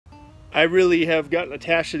I really have gotten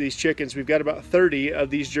attached to these chickens. We've got about 30 of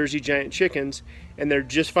these Jersey Giant chickens, and they're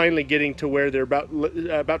just finally getting to where they're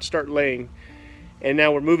about to start laying. And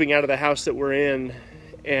now we're moving out of the house that we're in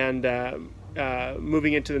and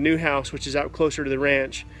moving into the new house, which is out closer to the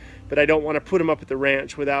ranch. But I don't want to put them up at the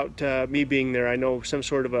ranch without me being there. I know some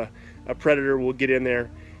sort of a predator will get in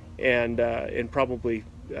there and probably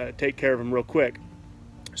take care of them real quick.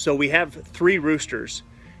 So we have 3 roosters,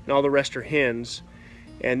 and all the rest are hens.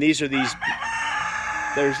 And these are these,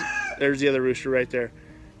 there's the other rooster right there.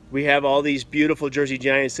 We have all these beautiful Jersey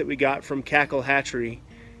Giants that we got from Cackle Hatchery,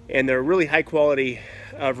 and they're a really high quality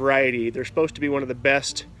variety. They're supposed to be one of the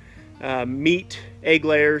best meat egg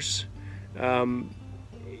layers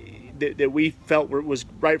that we felt was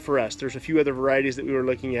right for us. There's a few other varieties that we were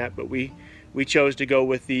looking at, but we chose to go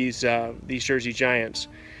with these Jersey Giants.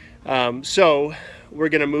 So we're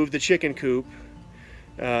gonna move the chicken coop,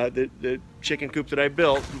 the chicken coop that I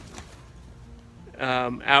built,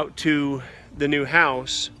 out to the new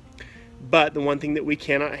house. But the one thing that we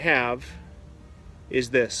cannot have is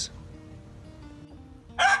this.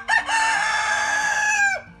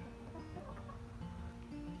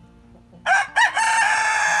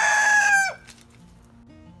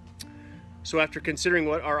 So after considering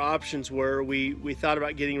what our options were, we thought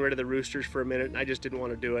about getting rid of the roosters for a minute, and I just didn't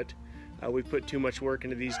want to do it. We put too much work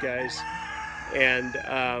into these guys.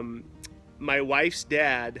 And my wife's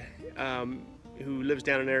dad, who lives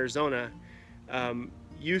down in Arizona,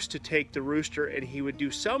 used to take the rooster and he would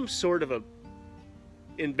do some sort of a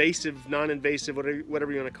invasive, non-invasive,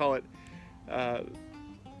 whatever you want to call it,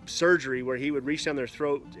 surgery where he would reach down their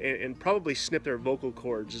throat and probably snip their vocal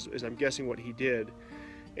cords, is I'm guessing what he did.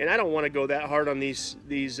 And I don't want to go that hard on these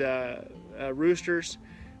roosters,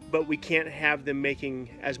 but we can't have them making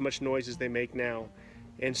as much noise as they make now.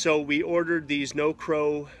 And so we ordered these No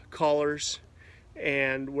Crow collars,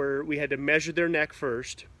 and we had to measure their neck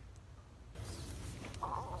first.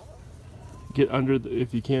 Get under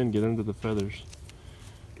if you can, get under the feathers.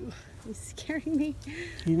 He's scaring me.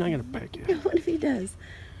 He's not gonna peck you. What if he does?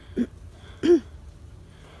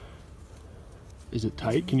 Is it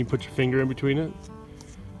tight? Can you put your finger in between it?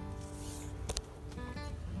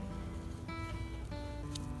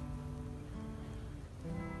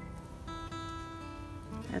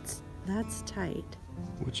 That's tight.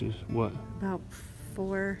 Which is what? About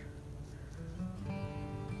 4. I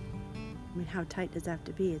mean, how tight does that have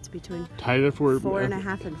to be? It's between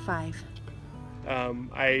 4.5 and 5.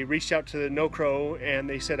 I reached out to the No Crow, and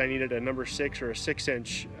they said I needed a number 6 or a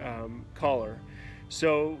 6-inch collar.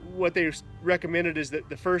 So what they recommended is that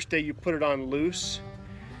the first day you put it on loose,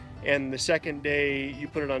 and the second day you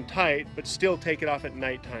put it on tight, but still take it off at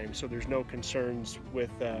nighttime, so there's no concerns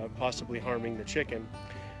with possibly harming the chicken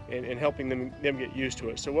and helping them get used to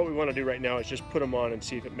it. So what we want to do right now is just put them on and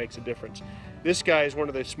see if it makes a difference. This guy is one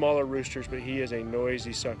of the smaller roosters, but he is a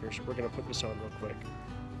noisy sucker, so we're going to put this on real quick.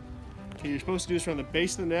 Okay, you're supposed to do this around the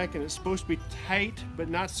base of the neck, and it's supposed to be tight, but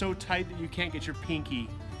not so tight that you can't get your pinky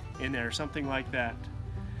in there, something like that.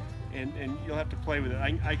 And you'll have to play with it.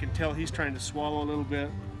 I can tell he's trying to swallow a little bit.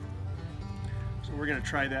 So we're going to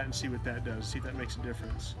try that and see what that does, see if that makes a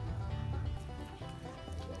difference.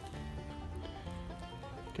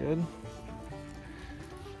 Good.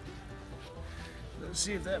 Let's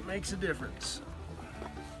see if that makes a difference.